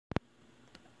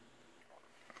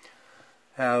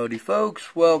Howdy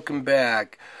folks, welcome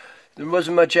back. There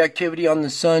wasn't much activity on the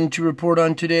sun to report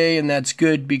on today, and that's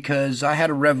good because I had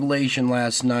a revelation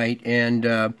last night,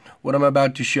 and what I'm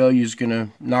about to show you is going to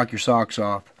knock your socks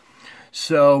off.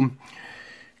 So,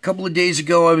 a couple of days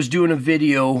ago I was doing a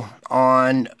video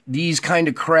on these kind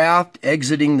of craft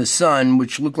exiting the sun,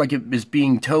 which looked like it was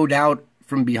being towed out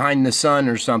from behind the sun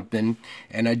or something,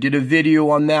 and I did a video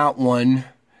on that one.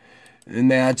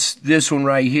 And that's this one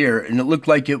right here, and it looked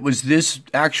like it was this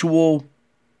actual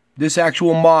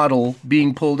model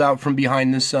being pulled out from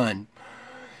behind the sun.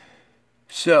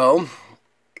 So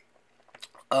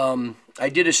I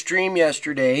did a stream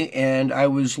yesterday, and I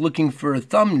was looking for a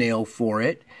thumbnail for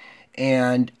it,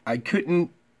 and I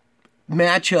couldn't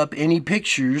match up any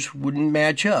pictures, wouldn't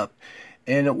match up.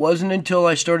 And it wasn't until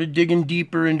I started digging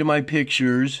deeper into my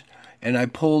pictures, and I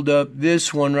pulled up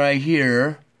this one right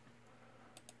here,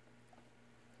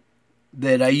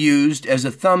 that I used as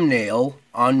a thumbnail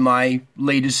on my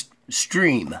latest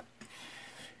stream.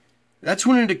 That's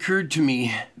when it occurred to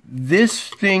me, this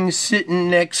thing sitting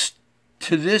next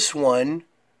to this one,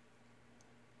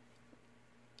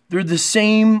 they're the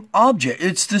same object.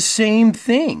 It's the same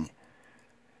thing.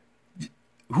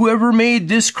 Whoever made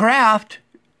this craft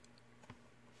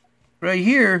right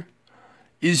here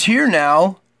is here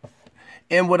now.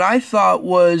 And what I thought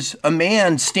was a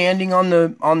man standing on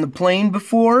the plane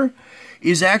before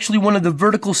is actually one of the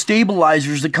vertical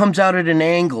stabilizers that comes out at an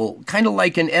angle, kind of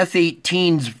like an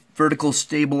F-18's vertical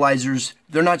stabilizers.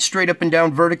 They're not straight up and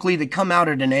down vertically, they come out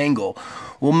at an angle.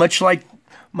 Well, much like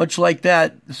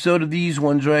that, so do these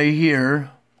ones right here.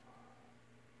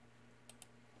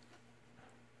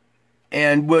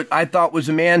 And what I thought was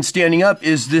a man standing up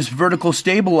is this vertical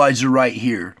stabilizer right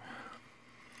here.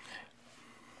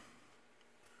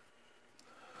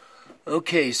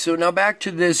 Okay, so now back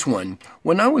to this one.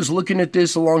 When I was looking at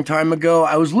this a long time ago,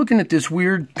 I was looking at this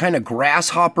weird kind of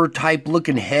grasshopper type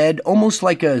looking head, almost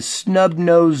like a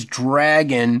snub-nosed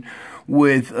dragon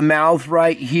with a mouth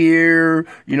right here,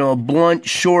 you know, a blunt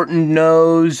shortened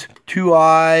nose, two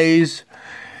eyes,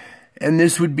 and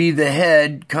this would be the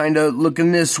head kind of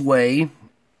looking this way.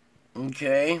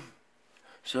 Okay,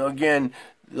 so again,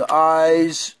 the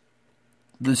eyes,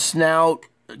 the snout,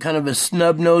 kind of a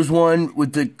snub-nosed one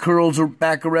with the curls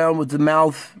back around with the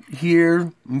mouth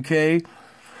here, okay?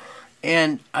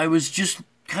 And I was just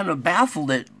kind of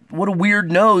baffled at what a weird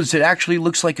nose. It actually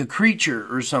looks like a creature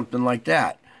or something like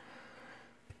that.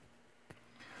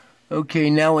 Okay,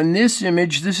 now in this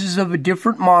image, this is of a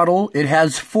different model. It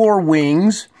has 4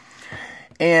 wings,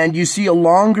 and you see a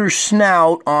longer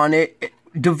snout on it,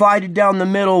 divided down the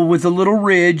middle with a little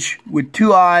ridge with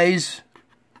 2 eyes,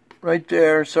 right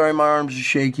there. Sorry, my arms are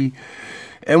shaky.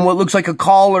 And what looks like a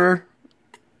collar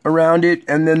around it,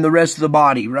 and then the rest of the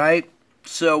body, right?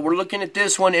 So we're looking at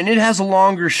this one, and it has a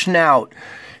longer snout.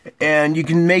 And you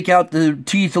can make out the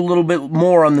teeth a little bit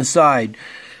more on the side.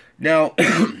 Now,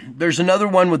 there's another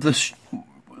one with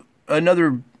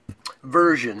another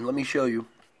version. Let me show you.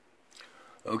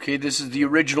 Okay, this is the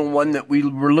original one that we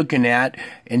were looking at.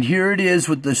 And here it is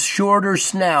with the shorter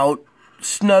snout,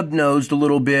 snub-nosed a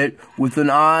little bit, with an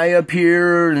eye up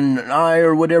here and an eye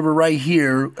or whatever right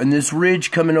here, and this ridge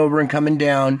coming over and coming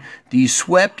down, these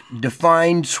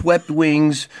defined swept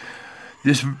wings,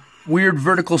 this weird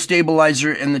vertical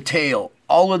stabilizer, and the tail.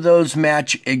 All of those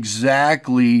match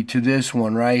exactly to this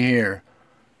one right here.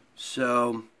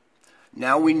 So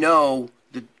now we know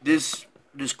that this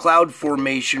cloud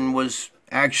formation was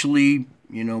actually,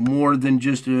 you know, more than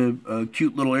just a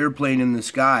cute little airplane in the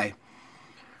sky.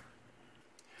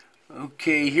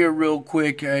 Okay, here real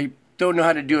quick, I don't know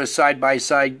how to do a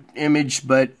side-by-side image,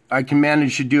 but I can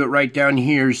manage to do it right down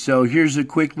here. So here's a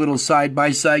quick little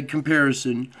side-by-side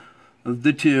comparison of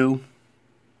the two.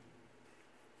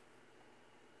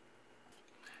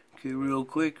 Okay, real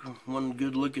quick, one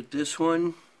good look at this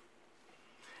one.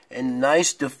 And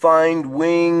nice defined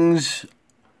wings.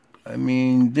 I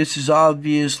mean, this is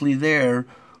obviously there.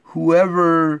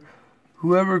 Whoever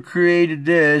created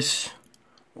this,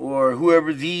 or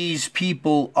whoever these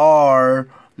people are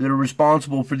that are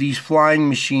responsible for these flying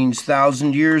machines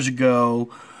 1,000 years ago,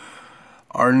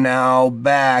 are now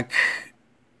back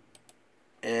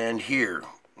and here.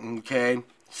 Okay,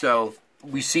 so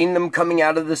we've seen them coming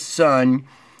out of the sun,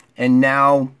 and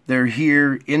now they're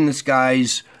here in the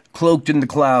skies, cloaked in the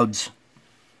clouds.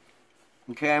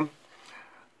 Okay,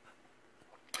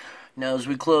 now as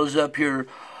we close up here,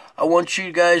 I want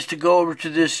you guys to go over to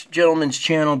this gentleman's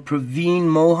channel, Praveen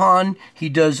Mohan. He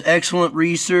does excellent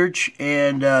research,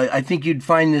 and I think you'd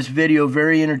find this video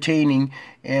very entertaining.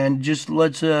 And just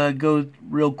let's go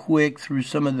real quick through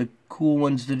some of the cool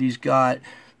ones that he's got.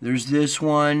 There's this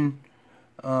one.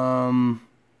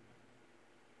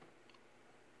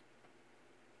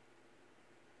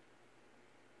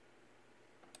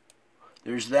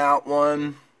 There's that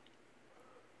one.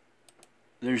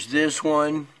 There's this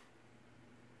one.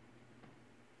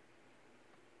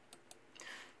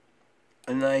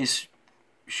 A nice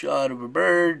shot of a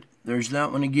bird. There's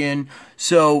that one again.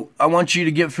 So I want you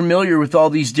to get familiar with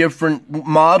all these different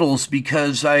models,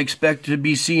 because I expect to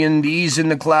be seeing these in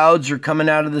the clouds or coming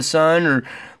out of the sun or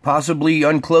possibly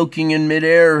uncloaking in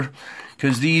midair,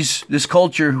 because this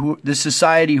culture, this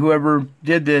society, whoever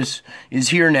did this is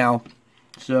here now.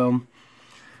 So,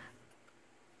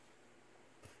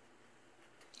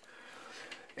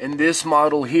 and this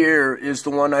model here is the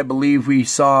one I believe we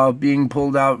saw being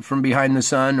pulled out from behind the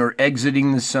sun, or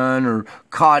exiting the sun, or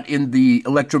caught in the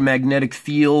electromagnetic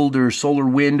field or solar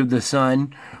wind of the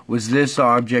sun, was this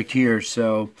object here.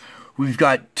 So we've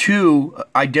got 2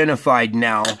 identified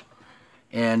now,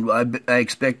 and I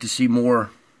expect to see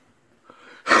more.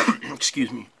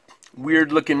 Excuse me.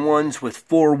 Weird looking ones with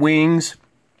 4 wings.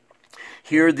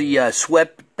 Here, the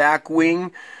swept back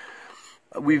wing.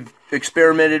 We've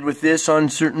experimented with this on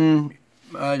certain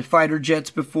fighter jets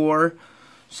before,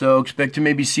 so expect to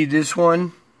maybe see this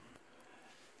one.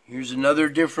 Here's another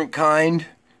different kind.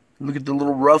 Look at the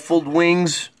little ruffled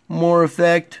wings, more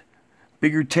effect,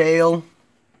 bigger tail.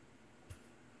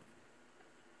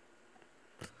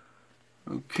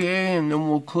 Okay, and then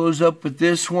we'll close up with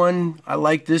this one. I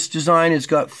like this design. It's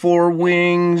got 4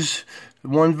 wings,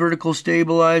 1 vertical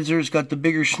stabilizer. It's got the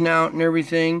bigger snout and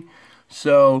everything.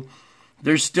 So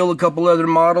there's still a couple other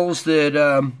models that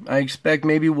I expect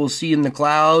maybe we'll see in the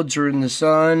clouds or in the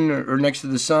sun or next to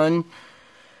the sun.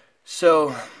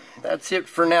 So that's it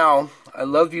for now. I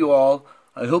love you all.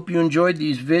 I hope you enjoyed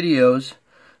these videos.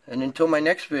 And until my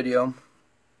next video,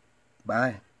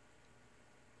 bye.